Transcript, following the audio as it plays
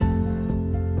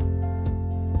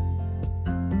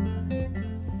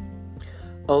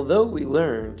although we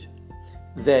learned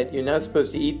that you're not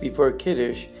supposed to eat before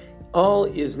Kiddush, all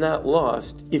is not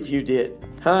lost if you did.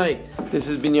 Hi, this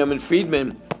is Binyamin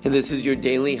Friedman, and this is your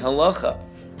daily halacha.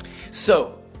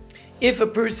 So, if a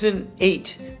person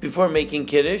ate before making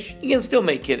Kiddush, you can still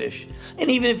make Kiddush.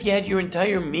 And even if you had your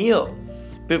entire meal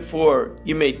before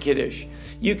you made Kiddush,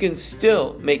 you can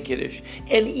still make Kiddush.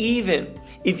 And even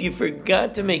if you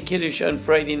forgot to make Kiddush on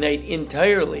Friday night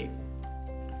entirely,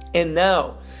 and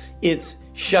now it's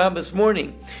Shabbos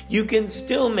morning, you can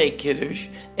still make Kiddush,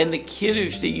 and the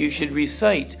Kiddush that you should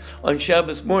recite on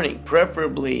Shabbos morning,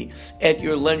 preferably at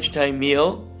your lunchtime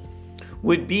meal,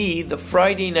 would be the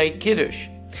Friday night Kiddush.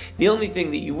 The only thing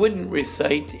that you wouldn't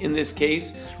recite in this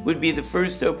case would be the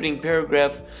first opening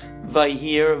paragraph,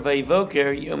 Vayhir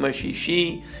Vayvoker Yom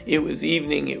HaShishi, it was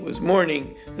evening, it was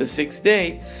morning, the sixth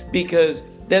day, because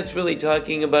that's really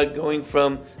talking about going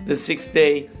from the sixth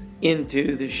day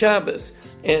into the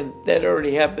Shabbos, and that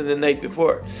already happened the night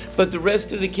before. But the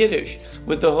rest of the Kiddush,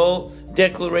 with the whole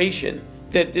declaration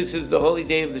that this is the holy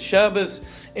day of the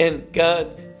Shabbos, and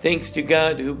God, thanks to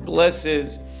God who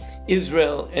blesses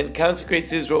Israel and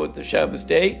consecrates Israel with the Shabbos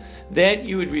day, that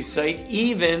you would recite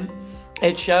even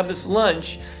at Shabbos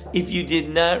lunch if you did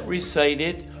not recite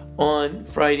it on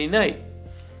Friday night.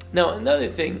 Now, another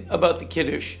thing about the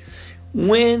Kiddush,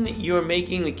 when you're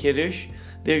making the Kiddush,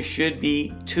 there should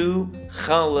be 2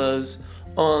 challahs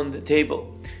on the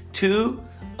table. 2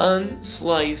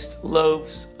 unsliced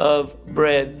loaves of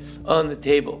bread on the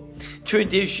table.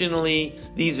 Traditionally,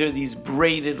 these are these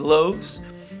braided loaves,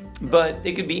 but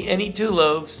they could be any 2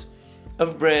 loaves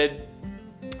of bread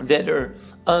that are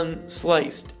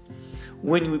unsliced.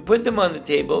 When we put them on the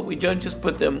table, we don't just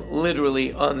put them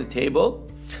literally on the table,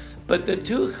 but the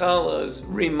 2 challahs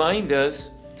remind us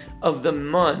of the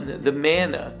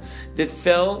manna that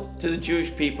fell to the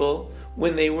Jewish people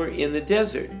when they were in the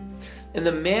desert. And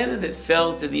the manna that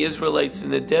fell to the Israelites in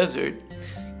the desert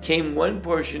came 1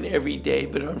 portion every day,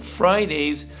 but on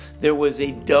Fridays there was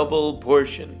a double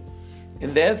portion.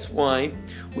 And that's why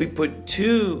we put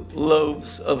 2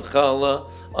 loaves of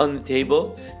challah on the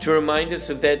table to remind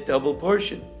us of that double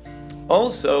portion.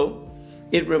 Also,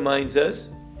 it reminds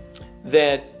us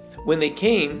that when they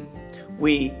came,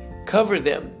 we covered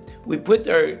them. We put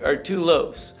our 2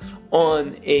 loaves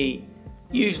on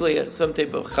usually some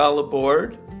type of challah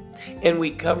board, and we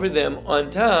cover them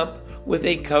on top with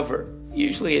a cover,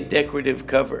 usually a decorative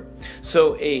cover.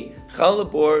 So a challah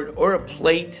board or a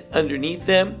plate underneath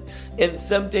them, and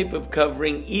some type of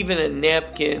covering, even a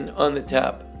napkin on the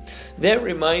top. That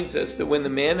reminds us that when the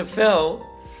manna fell,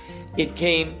 it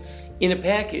came in a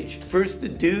package. First the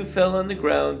dew fell on the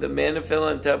ground, the manna fell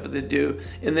on top of the dew,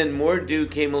 and then more dew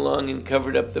came along and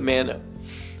covered up the manna.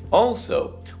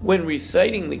 Also, when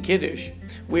reciting the Kiddush,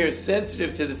 we are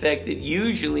sensitive to the fact that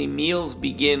usually meals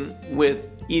begin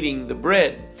with eating the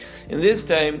bread. And this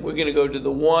time, we're going to go to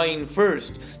the wine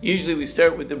first. Usually we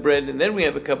start with the bread and then we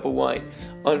have a cup of wine.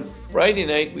 On Friday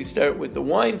night, we start with the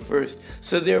wine first,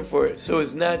 so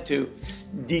as not to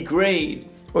degrade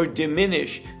or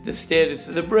diminish the status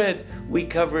of the bread, we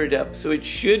cover it up. So it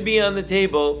should be on the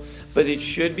table, but it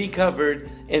should be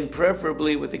covered, and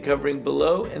preferably with a covering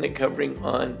below and a covering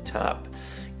on top.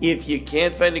 If you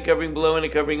can't find a covering below and a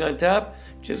covering on top,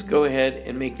 just go ahead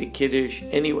and make the Kiddush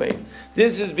anyway.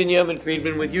 This is Binyamin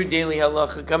Friedman with your Daily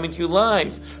Halacha, coming to you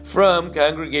live from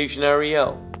Congregation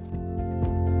Ariel.